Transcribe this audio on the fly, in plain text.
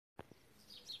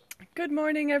Good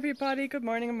morning, everybody. Good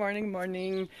morning,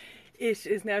 morning. It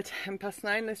is now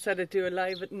 9:10. I said I'd do a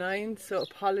live at 9, so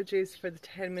apologies for the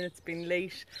 10 minutes being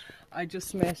late. I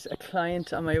just met a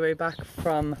client on my way back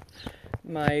from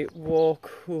my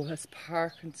walk who has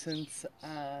Parkinson's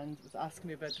and was asking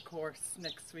me about the course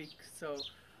next week, so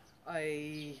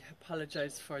I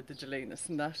apologise for the delayness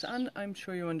and that, and I'm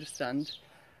sure you understand.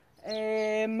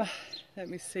 Let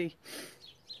me see.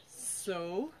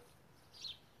 So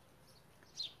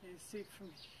you see from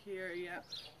here, yeah.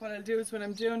 What I'll do is when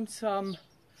I'm doing some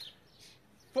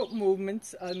foot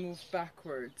movements, I'll move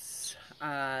backwards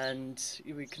and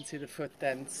we can see the foot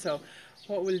then. So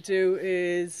what we'll do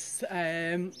is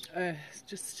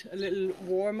just a little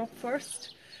warm up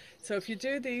first. So if you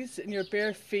do these in your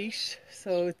bare feet,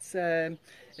 so it's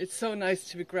so nice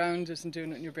to be grounded and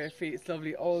doing it in your bare feet. It's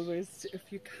lovely always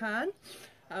if you can.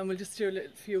 And we'll just do a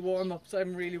few warm ups.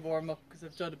 I'm really warm up because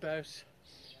I've done about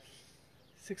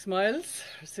 6 miles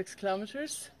or 6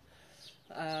 kilometers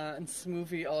and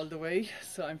Smovey all the way,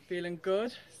 so I'm feeling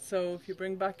good. So if you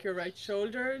bring back your right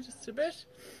shoulder just a bit,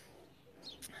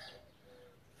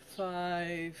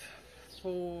 5,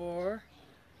 4,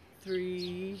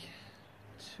 3,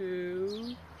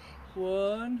 2,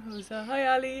 1. Who's that? Hi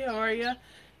Ali, how are you?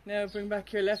 Now bring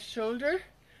back your left shoulder.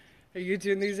 Are you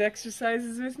doing these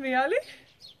exercises with me, Ali?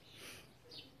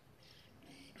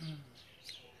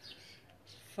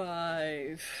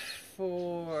 5,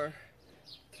 4,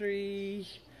 3,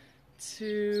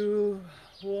 2,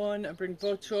 1, and bring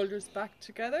both shoulders back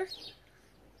together.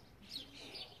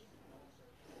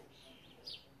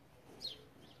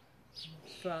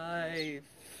 5,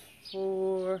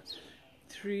 4,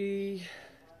 3,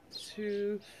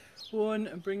 2, 1,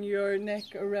 and bring your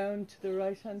neck around to the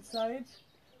right hand side.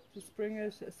 Just bring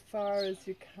it as far as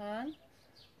you can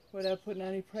without putting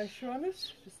any pressure on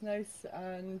it. Just nice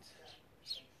and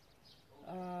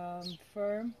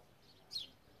firm.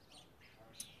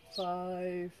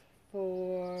 5,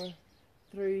 4,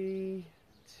 3,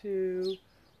 2,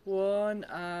 1,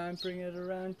 and bring it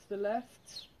around to the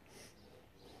left.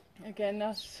 Again,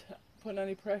 not putting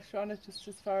any pressure on it, just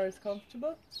as far as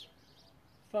comfortable.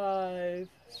 5,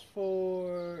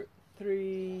 4,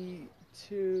 3,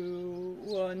 2,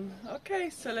 1. Okay,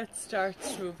 so let's start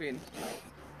moving.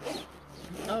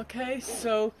 Okay,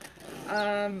 so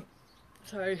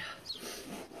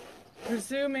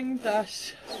presuming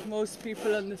that most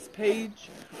people on this page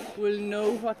will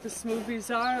know what the smoothies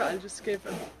are, I'll just give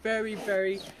a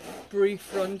very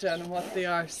brief rundown on what they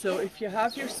are. So if you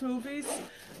have your smoothies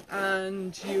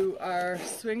and you are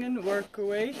swinging, work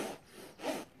away.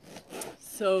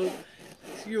 So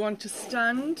you want to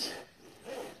stand,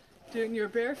 doing your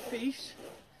bare feet,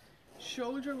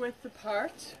 shoulder width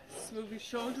apart, smoothie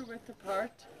shoulder width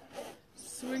apart.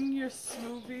 Swing your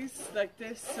smoothies like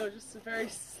this, so just a very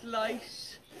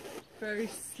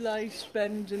slight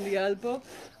bend in the elbow,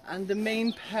 and the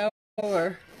main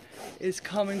power is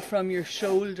coming from your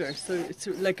shoulder, so it's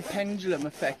like a pendulum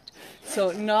effect.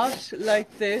 So not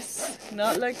like this,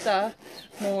 not like that,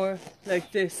 more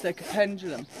like this, like a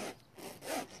pendulum.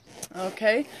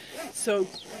 Okay, so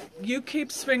you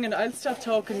keep swinging, I'll stop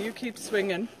talking, you keep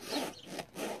swinging.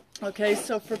 Okay,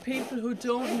 so for people who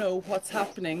don't know what's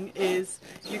happening is,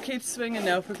 you keep swinging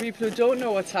now, for people who don't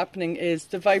know what's happening is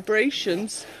the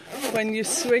vibrations, when you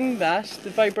swing that,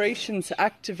 the vibrations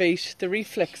activate the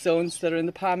reflex zones that are in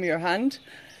the palm of your hand.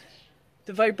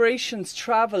 The vibrations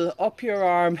travel up your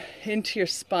arm, into your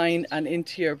spine and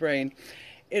into your brain.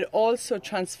 It also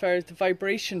transfers, the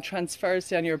vibration transfers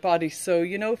down your body. So,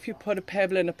 you know, if you put a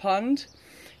pebble in a pond,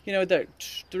 you know, the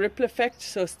ripple effect,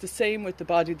 so it's the same with the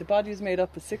body. The body is made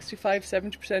up of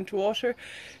 65-70% water,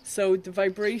 so the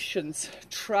vibrations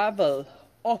travel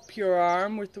up your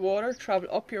arm with the water, travel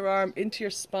up your arm, into your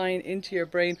spine, into your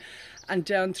brain, and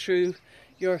down through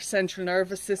your central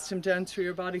nervous system, down through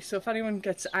your body. So if anyone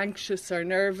gets anxious or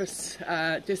nervous,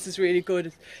 this is really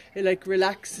good. It like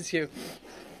relaxes you.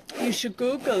 You should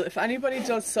Google, if anybody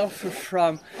does suffer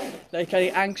from like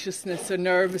any anxiousness or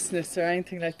nervousness or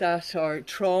anything like that, or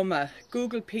trauma,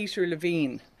 Google Peter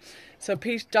Levine. So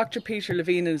Dr. Peter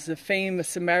Levine is a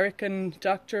famous American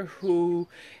doctor who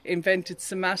invented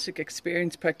somatic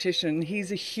experience practitioner, and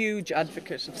he's a huge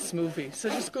advocate of Smovey. So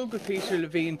just Google Peter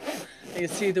Levine and you'll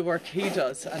see the work he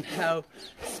does and how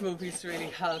smoothies really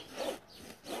help.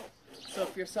 So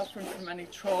if you're suffering from any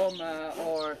trauma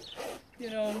or, you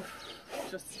know,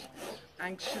 just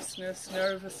anxiousness,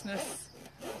 nervousness.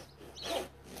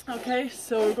 Okay,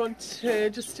 so we're going to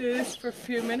just do this for a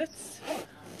few minutes.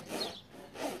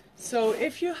 So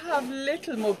if you have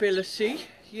little mobility,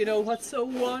 you know, what's so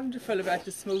wonderful about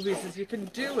the smoothies is you can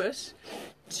do it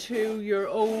to your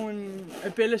own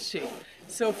ability.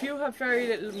 So if you have very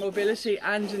little mobility,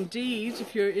 and indeed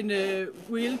if you're in a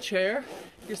wheelchair,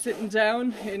 you're sitting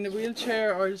down in a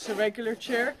wheelchair or just a regular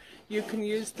chair, you can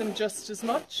use them just as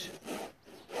much.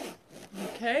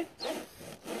 Okay,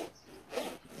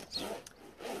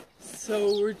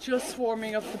 so we're just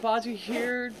warming up the body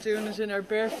here, doing it in our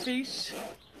bare feet.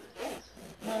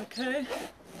 Okay,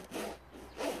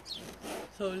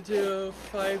 so we'll do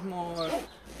 5 more.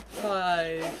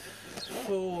 5,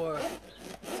 4,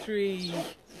 3,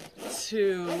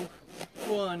 2,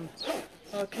 1.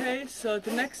 Okay, so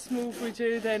the next move we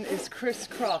do then is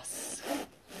crisscross.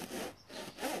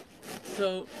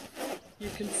 So you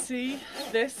can see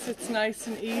this, it's nice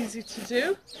and easy to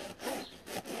do.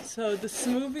 So the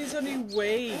Smovies only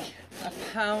weigh a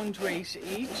pound weight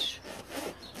each,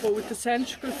 but with the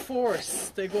centrifugal force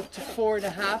they go up to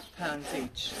 4.5 pounds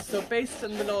each. So based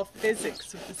on the law of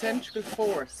physics of the centrifugal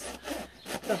force,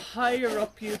 the higher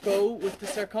up you go with the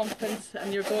circumference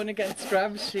and you're going against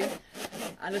gravity,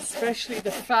 and especially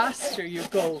the faster you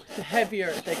go, the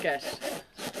heavier they get.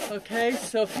 Okay,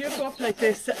 so if you go up like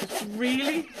this, this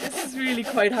is really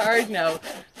quite hard now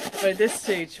by this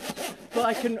stage, but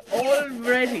I can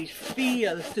already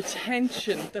feel the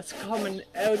tension that's coming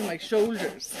out of my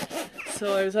shoulders.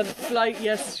 So I was on a flight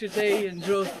yesterday and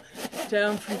drove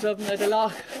down from Dublin. I had a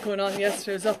lot going on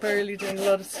yesterday. I was up early doing a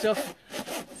lot of stuff,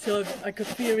 so I could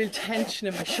feel real tension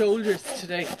in my shoulders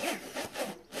today.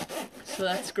 So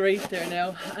that's great there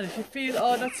now. And if you feel,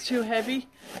 oh, that's too heavy,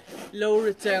 lower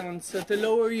it down. So the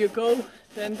lower you go,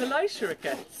 then the lighter it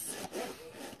gets.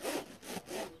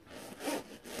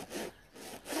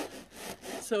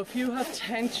 So if you have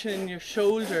tension in your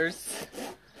shoulders,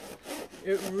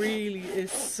 it really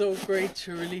is so great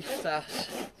to relieve that.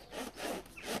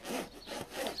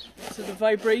 So the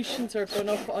vibrations are going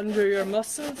up under your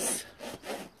muscles.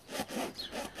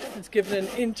 It's giving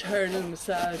an internal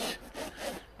massage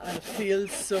and it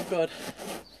feels so good.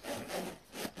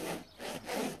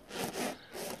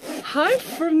 Hi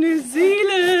from New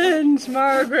Zealand,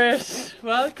 Margaret.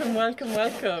 Welcome, welcome,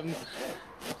 welcome.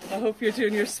 I hope you're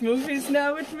doing your smoothies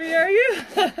now with me, are you?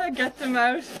 Get them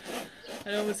out.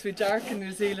 I know it must be dark in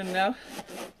New Zealand now.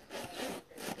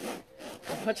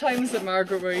 What time is it,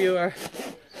 Margaret, where you are?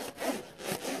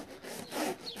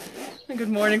 And good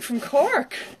morning from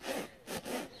Cork.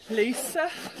 Lisa,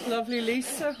 lovely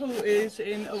Lisa, who is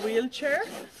in a wheelchair.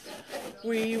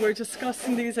 We were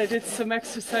discussing these. I did some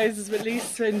exercises with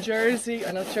Lisa in Jersey,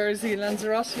 in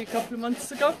Lanzarote a couple of months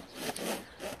ago.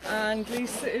 And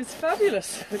Lisa is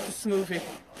fabulous with the Smovey.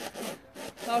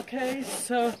 Okay,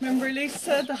 so remember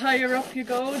Lisa, the higher up you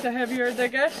go, the heavier they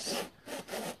get.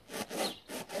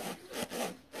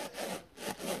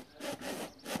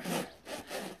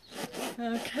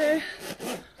 Okay,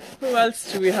 who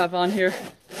else do we have on here?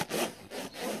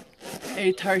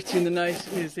 8:30 in the night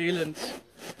in New Zealand,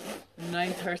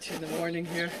 9:30 in the morning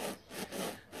here.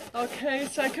 Okay,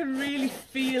 so I can really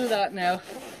feel that now.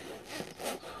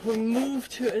 We'll move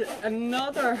to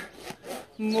another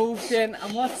move then,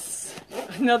 and what's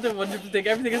another wonderful thing,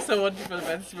 everything is so wonderful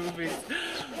about smoothies,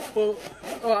 but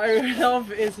what I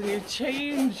love is when you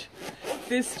change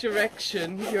this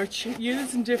direction, you're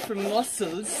using different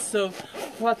muscles. So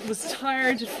what was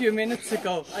tired a few minutes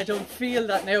ago, I don't feel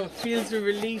that now. It feels a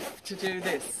relief to do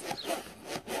this.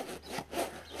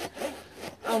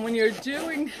 And when you're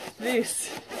doing this,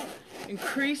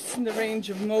 increasing the range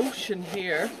of motion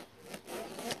here,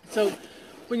 so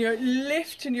when you're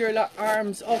lifting your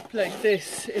arms up like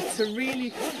this, it's a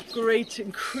really great to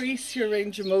increase your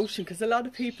range of motion, because a lot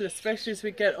of people, especially as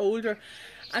we get older,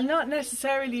 and not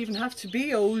necessarily even have to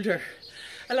be older,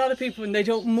 a lot of people, when they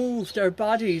don't move, their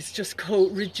bodies just go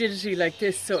rigidity like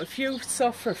this. So if you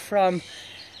suffer from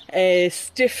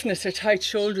stiffness or tight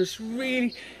shoulders,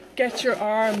 really get your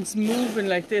arms moving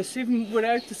like this, even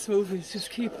without the smoothies, just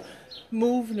keep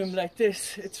moving them like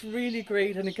this. It's really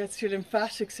great, and it gets your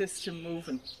lymphatic system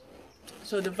moving.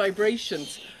 So the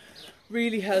vibrations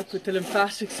really help with the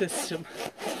lymphatic system.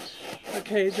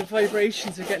 Okay, the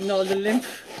vibrations are getting all the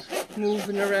lymph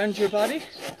moving around your body.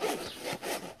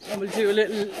 And we'll do a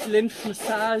little lymph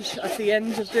massage at the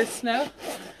end of this now.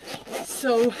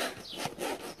 So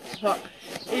what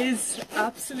is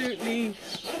absolutely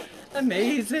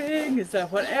amazing is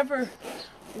that whatever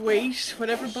weight,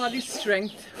 whatever body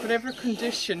strength, whatever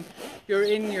condition you're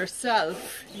in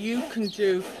yourself, you can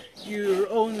do your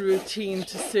own routine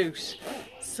to suit.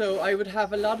 So I would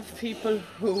have a lot of people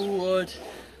who would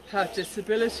have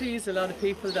disabilities, a lot of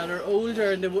people that are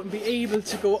older and they wouldn't be able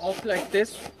to go up like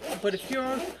this. But if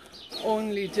you're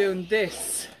only doing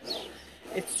this,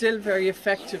 it's still very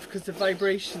effective because the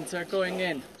vibrations are going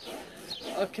in.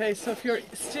 Okay, so if you're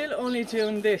still only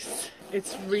doing this,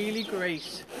 it's really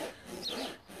great.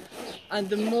 And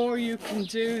the more you can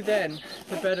do then,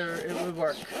 the better it will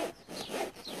work.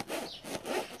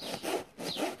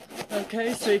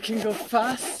 Okay, so you can go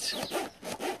fast.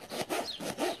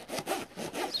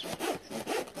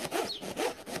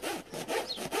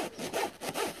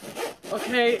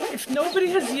 Okay, if nobody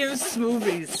has used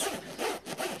Smovies,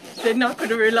 they're not going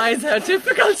to realise how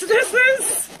difficult this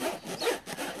is.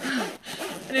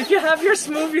 And if you have your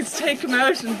Smovies, take them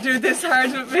out and do this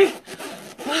hard with me.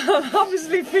 I'm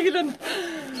obviously feeling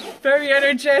very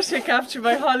energetic after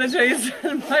my holidays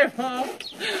and my walk,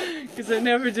 because I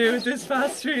never do it this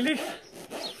fast really.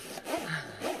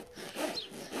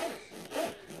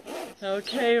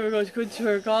 Okay, we're going to go to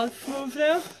our golf move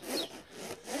now.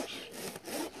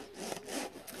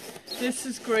 This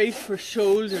is great for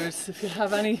shoulders. If you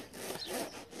have any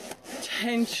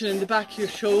tension in the back of your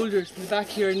shoulders, in the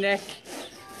back of your neck,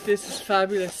 this is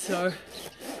fabulous. Or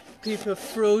people have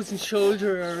frozen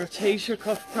shoulder or rotator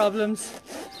cuff problems,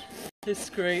 this is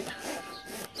great.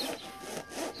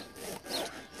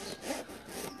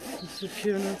 Just a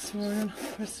few minutes more and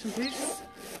rest in peace.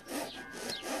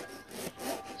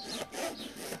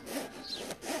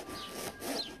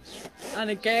 And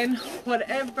again,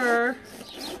 whatever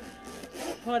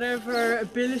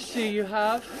ability you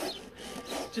have,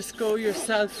 just go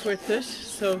yourself with it.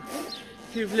 So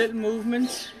if you have little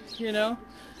movement, you know,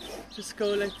 just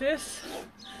go like this,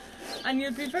 and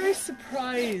you'll be very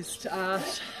surprised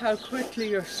at how quickly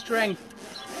your strength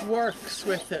works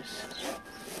with it.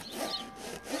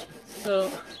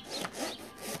 So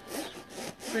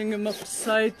bring them up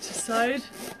side to side.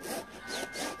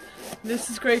 This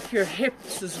is great for your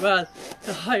hips as well.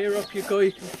 The higher up you go,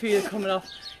 you can feel it coming off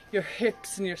your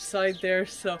hips and your side there.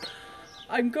 So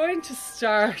I'm going to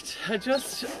start. I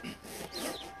just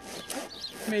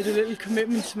made a little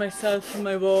commitment to myself in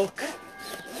my walk.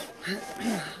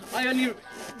 I only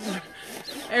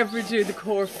ever do the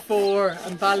core 4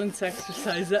 and balance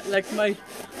exercise, like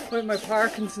with my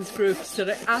Parkinson's groups, that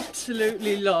I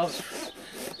absolutely love.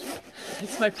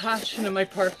 It's my passion and my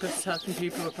purpose, helping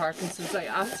people with Parkinson's. I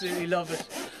absolutely love it.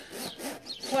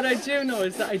 What I do know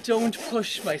is that I don't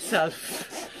push myself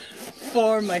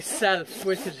for myself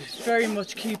with it. It very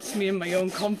much keeps me in my own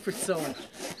comfort zone.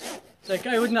 Like,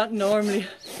 I would not normally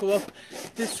go up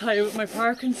this high with my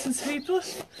Parkinson's people,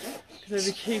 because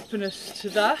I'd be keeping it to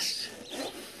that.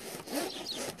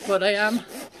 But I am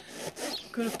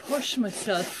going to push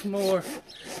myself more.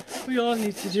 We all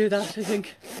need to do that, I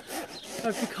think.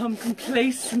 I've become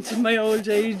complacent in my old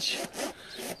age,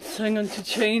 so I'm going to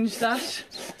change that.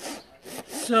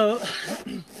 So,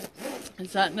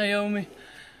 is that Naomi?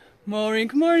 Maureen,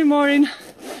 good morning, Maureen.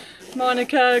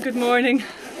 Monica, good morning.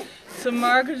 So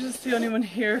Margaret is the only one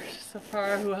here so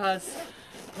far who has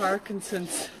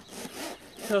Parkinson's.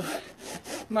 So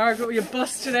Margaret, will you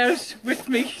bust it out with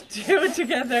me? Do it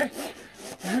together.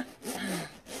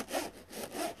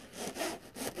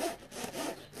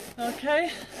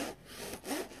 Okay.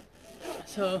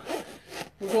 So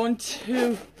we're going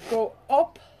to go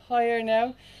up higher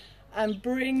now and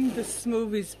bring the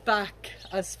Smovies back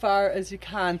as far as you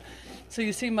can. So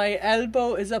you see my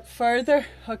elbow is up further,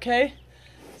 okay?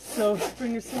 So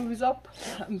bring your Smovies up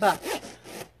and back.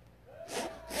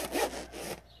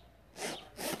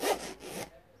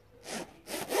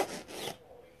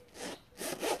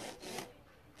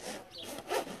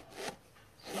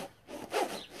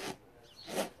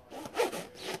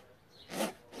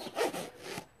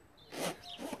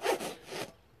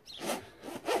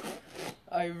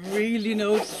 I really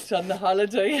noticed on the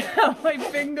holiday how my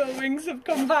bingo wings have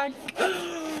come back.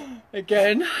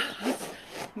 Again,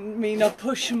 me not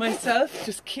pushing myself,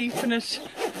 just keeping it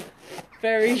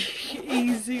very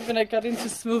easy. When I got into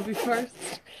Smovey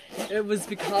first, it was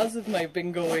because of my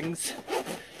bingo wings.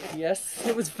 Yes,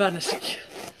 it was vanity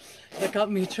that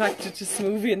got me attracted to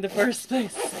Smovey in the first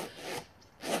place.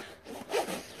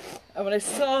 And when I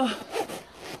saw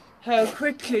how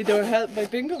quickly they were helped by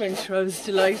bingo wings, I was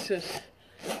delighted.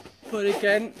 But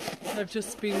again, I've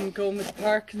just been going with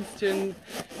Parkinson's,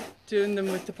 doing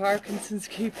them with the Parkinson's,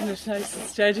 keeping it nice and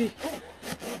steady.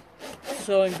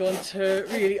 So I'm going to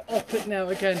really up it now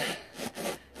again.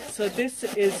 So this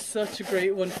is such a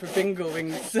great one for bingo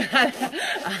wings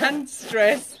and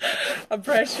stress and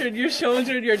pressure in your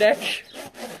shoulder and your neck.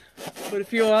 But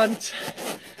if you want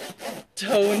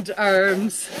toned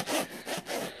arms,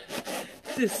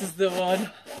 this is the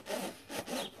one.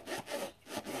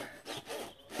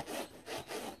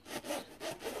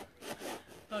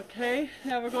 Okay,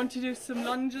 now we're going to do some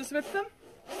lunges with them.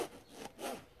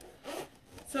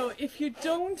 So if you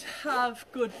don't have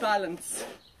good balance,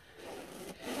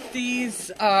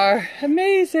 These are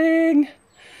amazing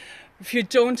if you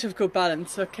don't have good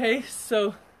balance, okay?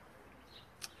 So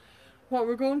what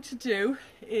we're going to do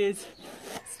is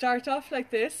start off like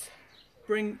this.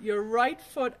 Bring your right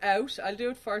foot out. I'll do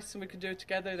it first and we can do it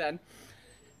together then.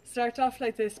 Start off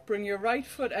like this, bring your right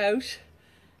foot out,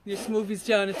 your smoothies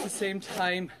down at the same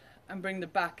time, and bring the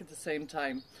back at the same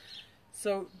time.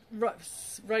 So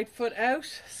right foot out,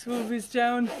 smoothies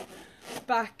down,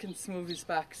 back and smoothies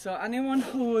back. So anyone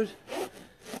who would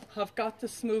have got the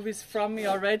smoothies from me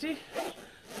already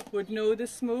would know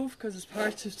this move because it's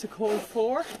part of the core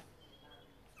 4.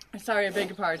 Sorry, I beg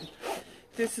your pardon.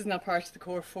 This is not part of the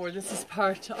core 4, this is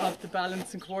part of the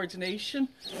balance and coordination,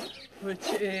 which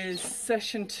is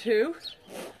session 2.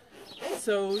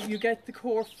 So you get the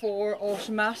core 4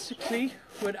 automatically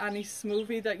with any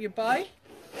smoothie that you buy.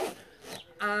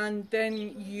 And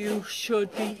then you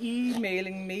should be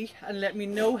emailing me and let me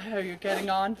know how you're getting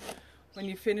on when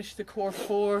you finish the core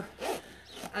 4.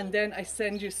 And then I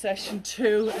send you session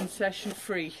 2 and session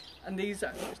 3. And these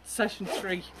are session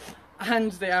 3.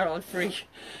 And they are all free.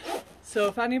 So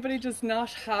if anybody does not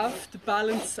have the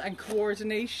balance and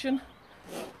coordination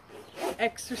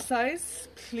exercise,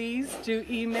 please do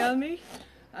email me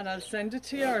and I'll send it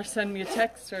to you, or send me a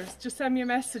text, or just send me a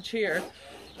message here.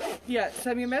 Yeah,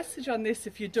 send me a message on this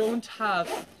if you don't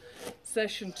have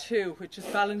session 2, which is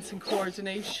balance and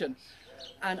coordination,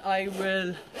 and I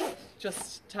will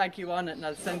just tag you on it and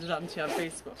I'll send it on to you on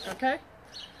Facebook, okay?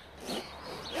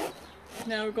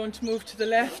 Now we're going to move to the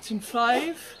left in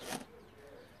 5,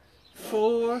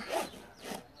 4,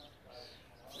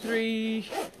 3,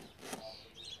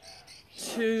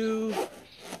 2,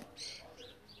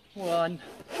 1.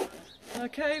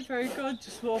 Okay, very good.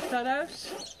 Just walk that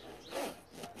out.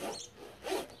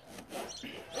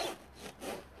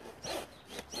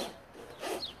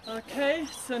 Okay,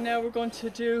 so now we're going to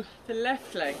do the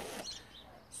left leg.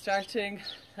 Starting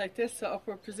like this, so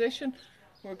upward position.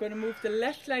 We're going to move the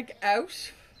left leg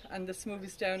out and the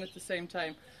smoothies down at the same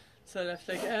time. So left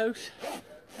leg out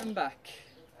and back,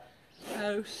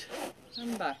 out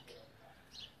and back,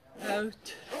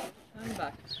 out and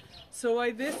back. So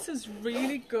why this is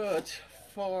really good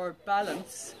for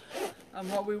balance,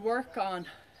 and what we work on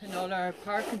in all our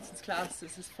Parkinson's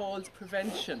classes is falls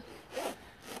prevention,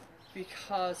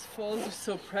 because falls are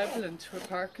so prevalent with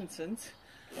Parkinson's.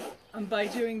 And by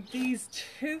doing these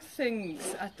 2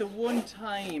 things at the one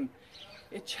time,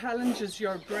 it challenges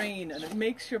your brain and it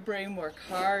makes your brain work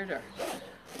harder,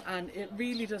 and it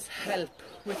really does help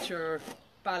with your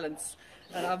balance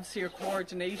and obviously your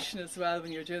coordination as well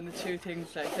when you're doing the 2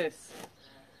 things like this.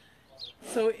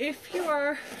 So if you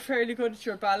are fairly good at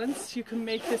your balance, you can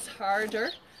make this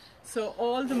harder. So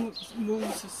all the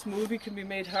moves of smoothie can be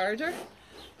made harder.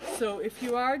 So if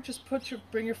you are, just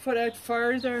bring your foot out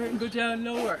further and go down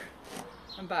lower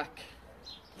and back.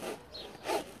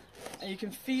 And you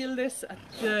can feel this at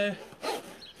the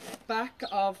back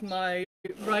of my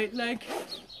right leg.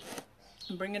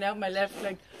 I'm bringing out my left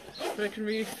leg, but I can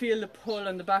really feel the pull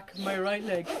on the back of my right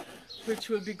leg, which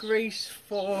will be great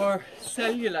for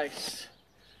cellulite.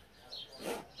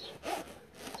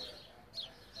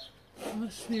 I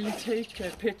must nearly take a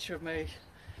picture of my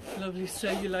lovely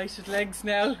cellulited legs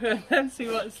now and see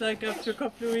what it's like after a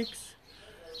couple of weeks.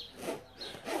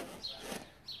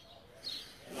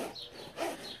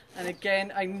 And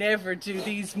again, I never do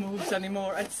these moves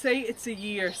anymore. I'd say it's a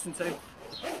year since I've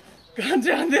gone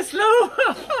down this low.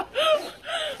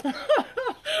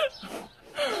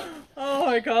 Oh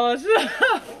my god.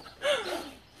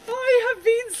 I have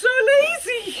been so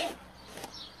lazy.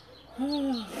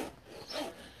 Oh.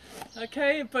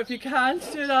 Okay, but if you can't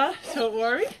do that, don't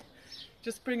worry.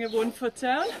 Just bring it 1 foot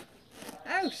down,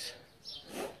 out.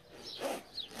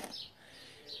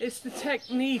 It's the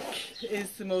technique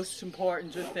is the most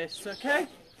important with this, okay?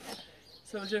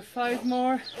 So we'll do 5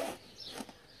 more.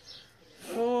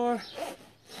 4,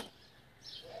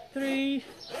 3,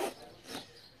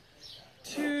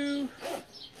 2,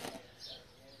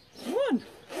 1.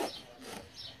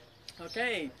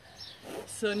 Okay,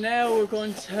 so now we're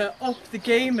going to up the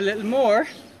game a little more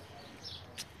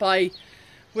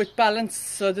with balance.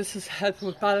 So this is helping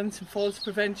with balance and falls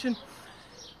prevention.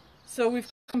 So we've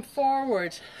come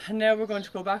forward and now we're going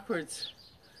to go backwards.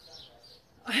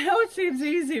 I know it seems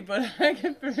easy, but I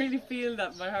can really feel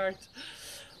that in my heart.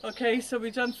 Okay, so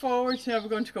we've done forward, now we're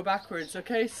going to go backwards.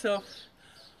 Okay, so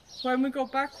when we go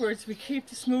backwards, we keep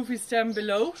the smoothies down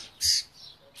below.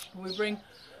 We bring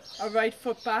our right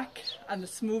foot back and the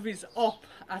smoothies up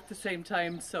at the same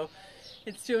time. So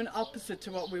it's doing opposite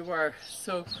to what we were.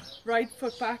 So right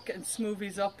foot back and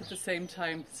smoothies up at the same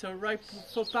time. So right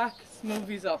foot back,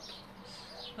 smoothies up.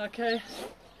 Okay,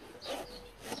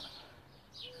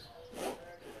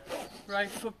 Right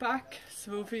foot back,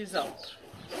 smoothies up.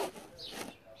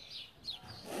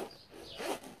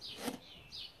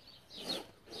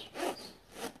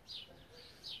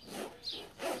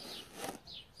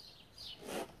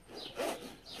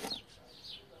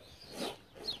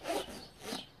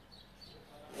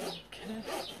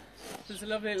 There's a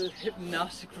lovely little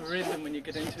hypnotic rhythm when you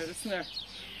get into it, isn't there?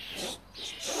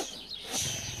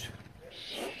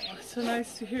 Oh, it's so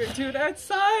nice to do it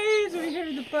outside. We hear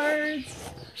the birds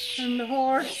and the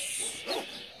horse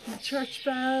and the church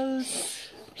bells.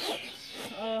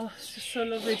 Oh, it's just so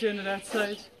lovely doing it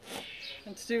outside.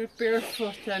 And to do it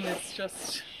barefoot then, it's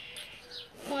just,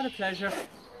 what a pleasure.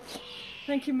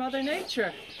 Thank you, Mother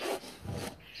Nature.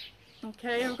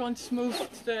 Okay, we're going to move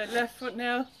to the left foot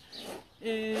now.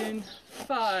 In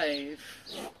 5,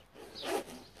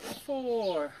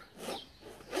 4,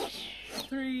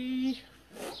 3,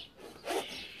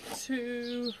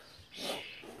 2,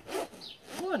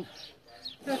 1.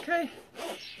 Okay,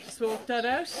 just walk that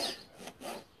out.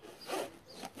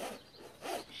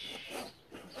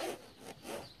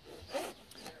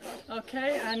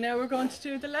 Okay, and now we're going to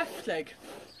do the left leg.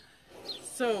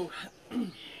 So,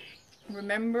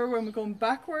 remember when we're going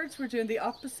backwards, we're doing the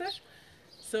opposite.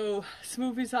 So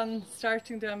smoothies on,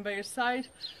 starting down by your side.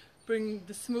 Lift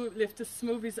the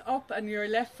smoothies up and your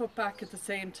left foot back at the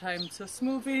same time. So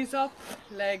smoothies up,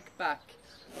 leg back.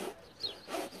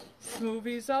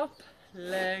 Smoothies up,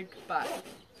 leg back.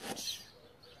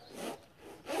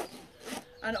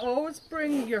 And always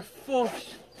bring your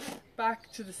foot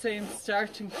back to the same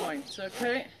starting point,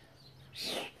 okay?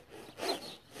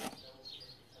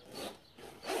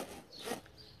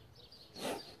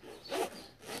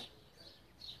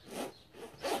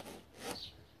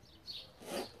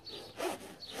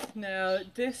 Now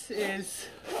this is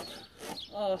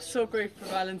so great for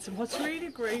balance, and what's really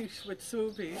great with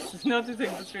smoothies, another thing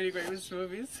that's really great with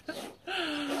smoothies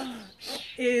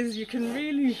is you can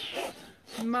really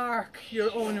mark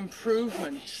your own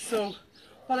improvement. So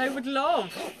what I would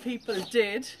love if people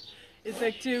did is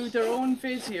like do their own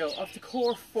video of the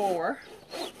core 4,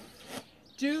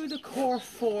 do the core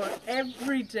 4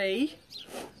 every day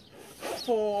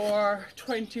for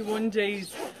 21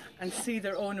 days and see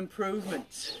their own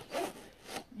improvement.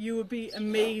 You will be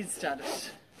amazed at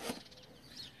it.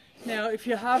 Now if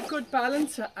you have good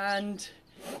balance and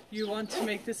you want to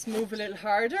make this move a little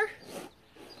harder,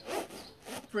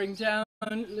 bring down,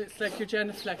 it's like you're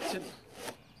genuflecting.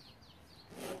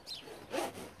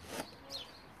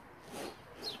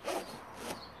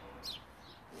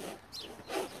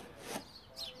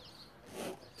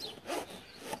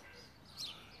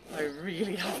 I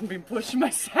really haven't been pushing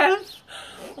myself.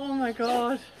 Oh my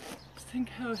god. Just think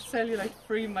how cellulite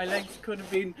free my legs could have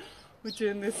been with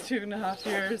doing this 2.5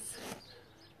 years.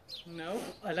 No,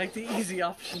 I like the easy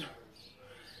option.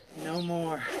 No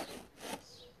more.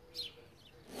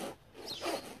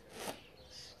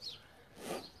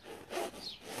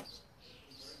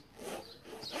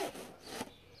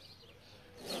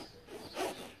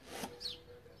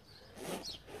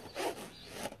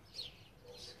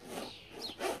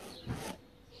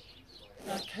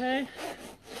 Okay.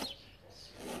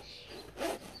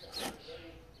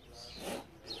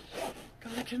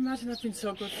 God, I can imagine that being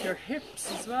so good for your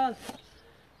hips as well.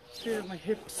 Feel my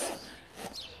hips.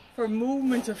 For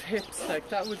movement of hips, like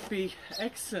that would be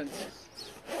excellent.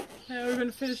 Now we're going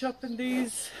to finish up in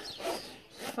these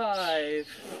 5,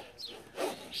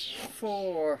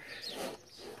 4,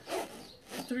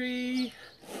 3,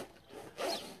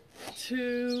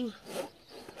 2,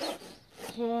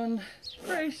 1.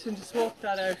 Great, and just walk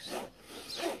that out.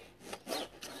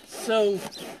 So,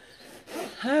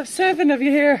 I have 7 of you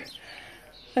here.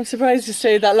 I'm surprised you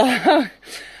stayed that long.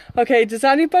 Okay, does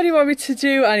anybody want me to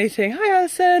do anything? Hi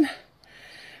Alison.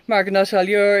 Margaret Nuttall,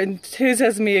 you're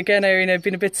enthusiasming me again, Irene. I've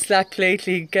been a bit slack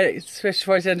lately, especially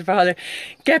towards the end of our holiday.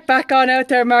 Get back on out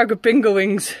there, Margaret. Bingo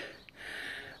wings.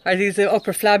 Are these the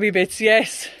upper flabby bits?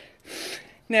 Yes.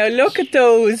 Now look at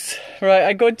those. Right,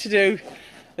 I'm going to do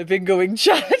a bingo wing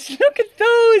challenge. Look at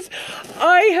those.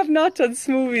 I have not done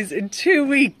smoothies in 2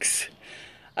 weeks.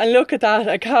 And look at that.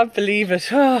 I can't believe it.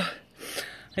 Oh,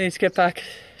 I need to get back.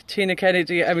 Tina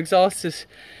Kennedy, I'm exhausted.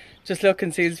 Just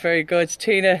looking seems very good.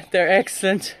 Tina, they're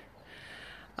excellent.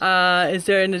 Is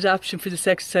there an adaptation for this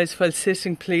exercise while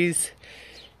sitting, please?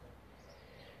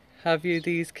 Have you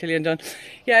these, Killian, done?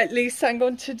 Yeah, Lisa, I'm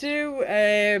going to do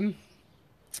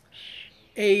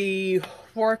a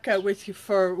workout with you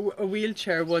for a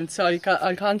wheelchair one, so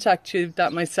I'll contact you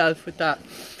that myself with that.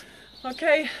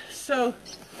 Okay, so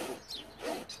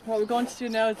what we're going to do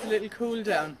now is a little cool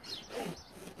down.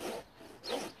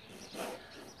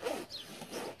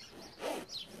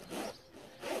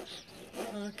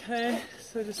 Okay,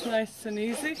 so just nice and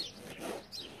easy.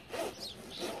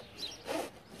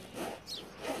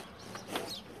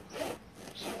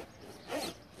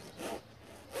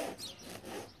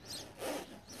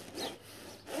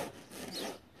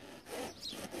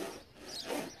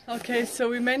 Okay, so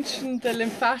we mentioned the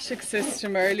lymphatic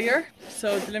system earlier.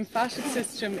 So the lymphatic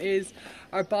system is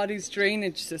our body's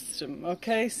drainage system.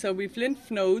 Okay, so we've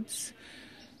lymph nodes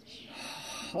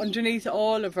underneath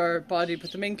all of our body,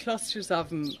 but the main clusters of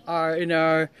them are in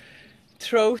our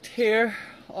throat here,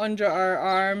 under our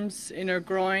arms, in our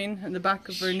groin, and the back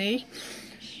of our knee.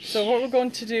 So what we're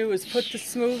going to do is put the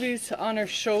Smovies on our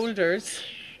shoulders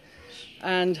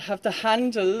and have the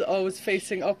handle always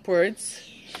facing upwards.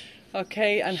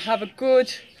 Okay, and have a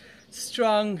good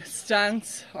strong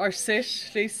stance or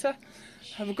sit, Lisa.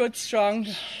 Have a good strong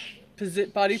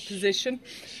body position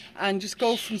and just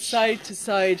go from side to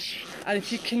side. And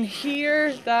if you can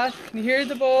hear that, can you hear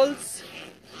the balls?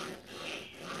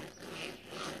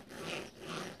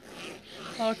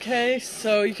 Okay,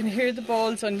 so you can hear the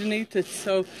balls underneath it.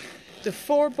 So the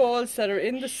 4 balls that are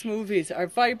in the Smovies are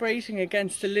vibrating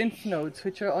against the lymph nodes,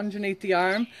 which are underneath the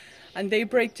arm. And they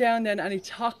break down then any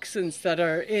toxins that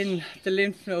are in the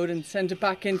lymph node and send it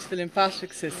back into the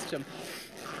lymphatic system.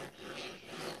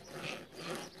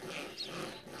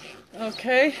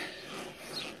 Okay.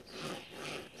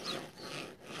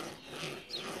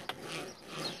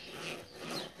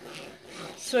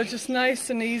 So just nice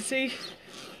and easy.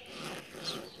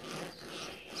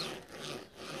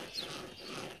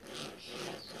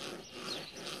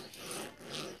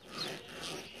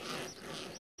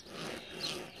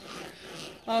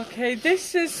 Okay,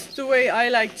 this is the way I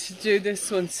like to do this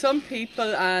one. Some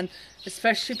people, and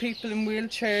especially people in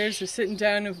wheelchairs or sitting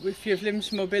down if you have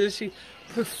limited mobility,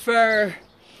 prefer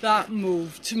that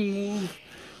move, to move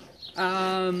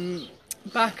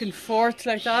back and forth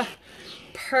like that.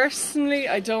 Personally,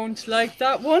 I don't like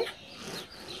that one.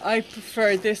 I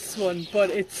prefer this one, but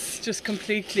it's just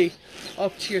completely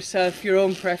up to yourself, your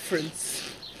own preference.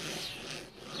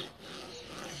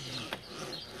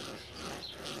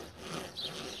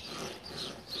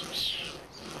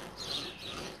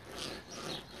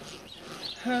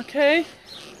 Okay.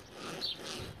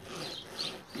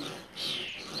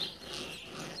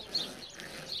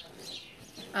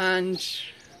 And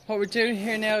what we're doing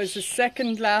here now is the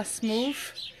second last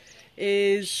move.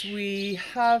 Is we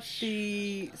have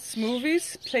the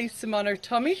Smovies, place them on our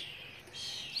tummy.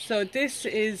 So this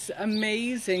is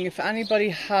amazing if anybody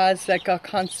has got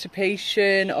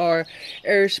constipation or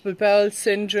irritable bowel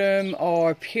syndrome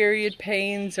or period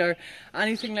pains or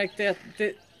anything like that.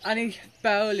 Any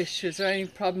bowel issues or any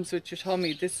problems with your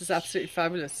tummy, this is absolutely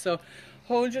fabulous. So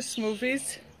hold your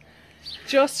Smovies,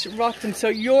 just rock them. So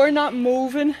you're not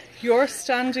moving, you're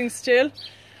standing still,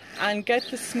 and get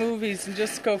the Smovies and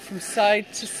just go from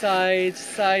side to side,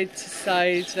 side to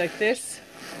side like this.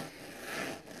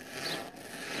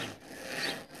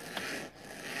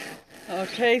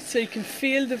 Okay, so you can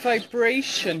feel the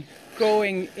vibration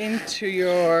going into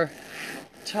your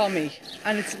tummy,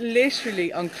 and it's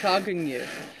literally unclogging you.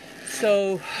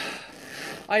 So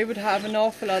I would have an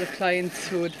awful lot of clients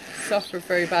who would suffer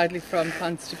very badly from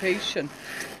constipation,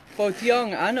 both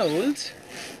young and old.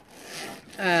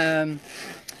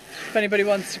 If anybody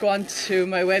wants to go on to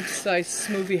my website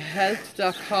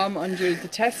smoveyhealth.com, under the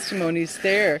testimonies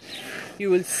there you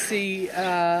will see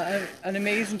an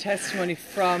amazing testimony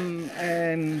from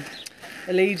a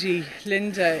lady,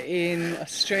 Linda, in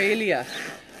Australia,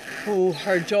 who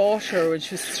her daughter, when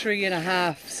she was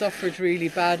 3.5, suffered really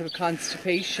bad with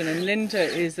constipation. And Linda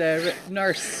is a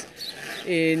nurse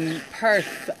in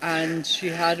Perth, and she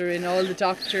had her in all the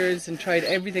doctors and tried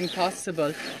everything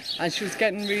possible, and she was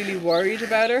getting really worried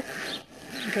about her,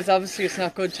 because obviously it's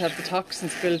not good to have the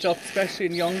toxins built up, especially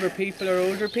in younger people or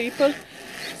older people.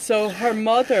 So her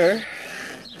mother,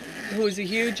 who is a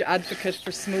huge advocate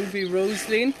for Smovey,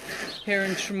 Rosaline, here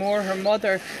in Tremor, her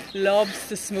mother loves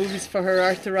the Smovies for her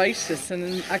arthritis, and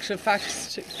in actual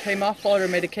fact came off all her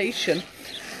medication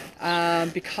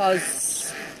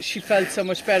because she felt so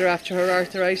much better after her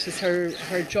arthritis.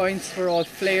 Her joints were all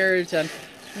flared, and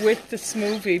with the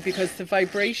Smovey, because the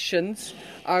vibrations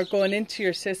are going into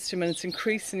your system and it's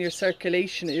increasing your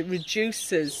circulation, it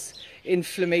reduces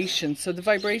inflammation. So the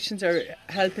vibrations are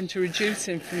helping to reduce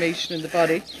inflammation in the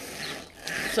body.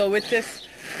 So with this,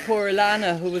 poor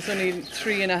Alana, who was only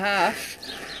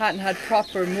 3.5, hadn't had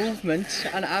proper movement,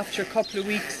 and after a couple of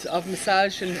weeks of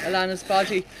massaging Alana's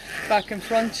body back and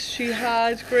front, she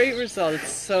had great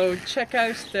results. So check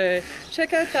out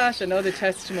that and other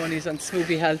testimonies on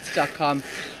smoveyhealth.com,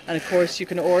 And of course you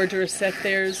can order a set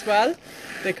there as well.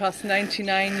 They cost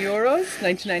 €99,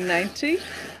 $99.90,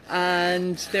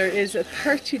 and there is a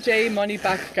 30-day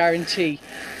money-back guarantee.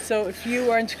 So if you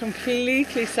aren't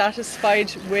completely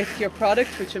satisfied with your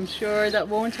product, which I'm sure that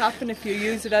won't happen if you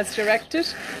use it as directed,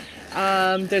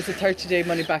 there's a 30-day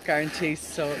money-back guarantee,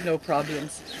 so no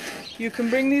problems. You can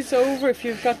bring these over if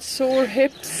you've got sore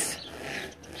hips.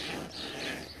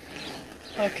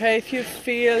 Okay, if you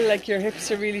feel like your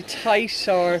hips are really tight,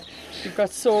 or you've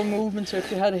got sore movements, or if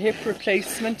you had a hip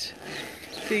replacement,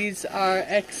 these are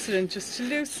excellent just to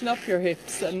loosen up your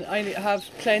hips. And I have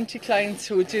plenty of clients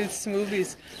who do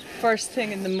smoothies first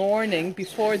thing in the morning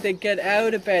before they get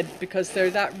out of bed, because they're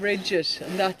that rigid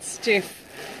and that stiff.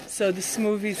 So the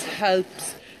smoothies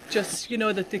helps just, you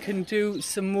know, that they can do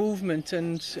some movement,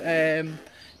 and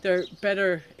they're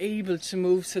better able to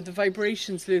move, so the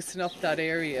vibrations loosen up that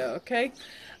area, okay?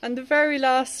 And the very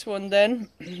last one then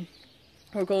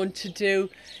we're going to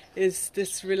do is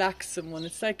this relaxing one.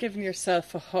 It's like giving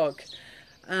yourself a hug,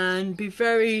 and be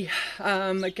very,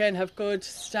 again, have good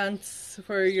stance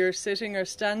where you're sitting or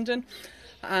standing,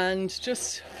 and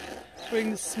just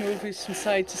bring the smoothies from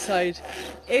side to side.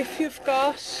 If you've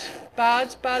got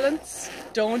bad balance,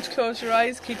 don't close your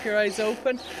eyes, keep your eyes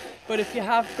open. But if you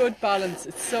have good balance,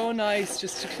 it's so nice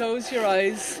just to close your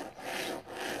eyes,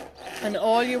 and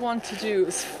all you want to do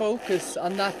is focus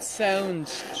on that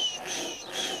sound.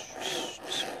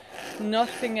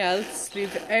 Nothing else,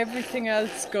 leave everything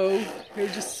else go. You're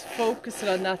just focusing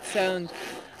on that sound,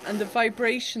 and the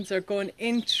vibrations are going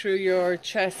in through your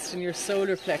chest and your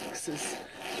solar plexus,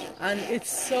 and it's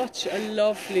such a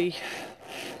lovely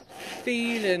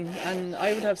feeling. And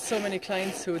I would have so many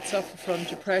clients who would suffer from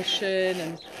depression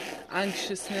and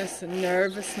anxiousness and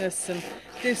nervousness, and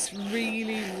this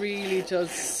really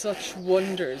does such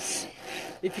wonders.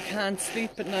 If you can't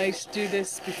sleep at night, do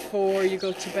this before you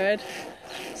go to bed.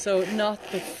 So not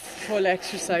the full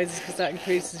exercises, because that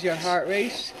increases your heart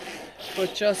rate,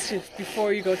 but just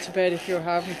before you go to bed, if you're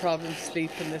having problems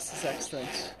sleeping, this is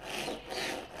excellent.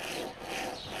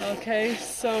 Okay,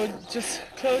 so just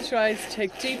close your eyes,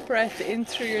 take deep breath in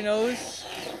through your nose,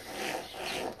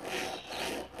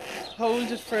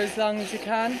 hold it for as long as you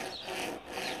can,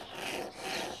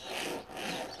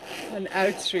 and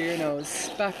out through your nose,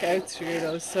 back out through your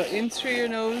nose. So in through your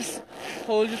nose,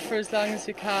 hold it for as long as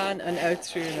you can, and out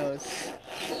through your nose.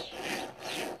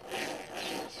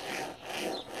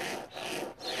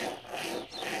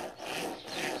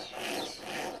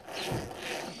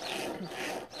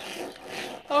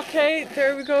 Okay,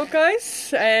 there we go,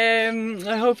 guys.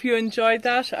 I hope you enjoyed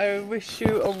that. I wish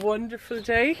you a wonderful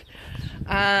day,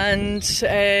 and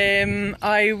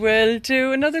I will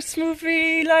do another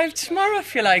Smovey live tomorrow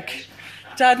if you like.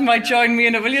 Dad might join me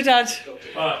in it, will you, Dad?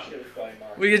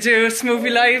 Will you do a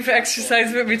Smovey live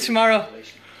exercise with me tomorrow?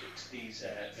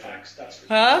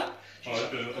 Huh?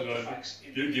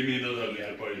 Give me another little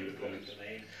bit.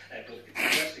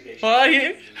 What are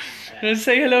you? Gonna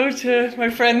say hello to my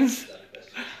friends?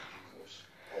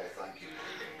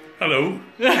 Hello.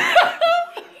 Dad!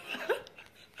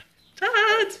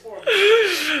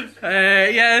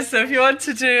 Yeah, so if you want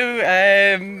to do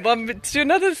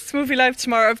another Smovey live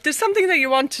tomorrow, if there's something that you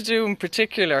want to do in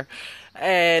particular,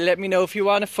 let me know. If you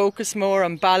want to focus more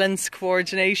on balance,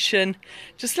 coordination,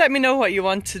 just let me know what you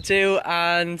want to do,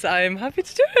 and I'm happy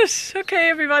to do it. Okay,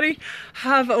 everybody,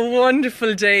 have a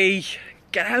wonderful day.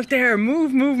 Get out there,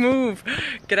 move.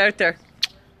 Get out there.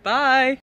 Bye.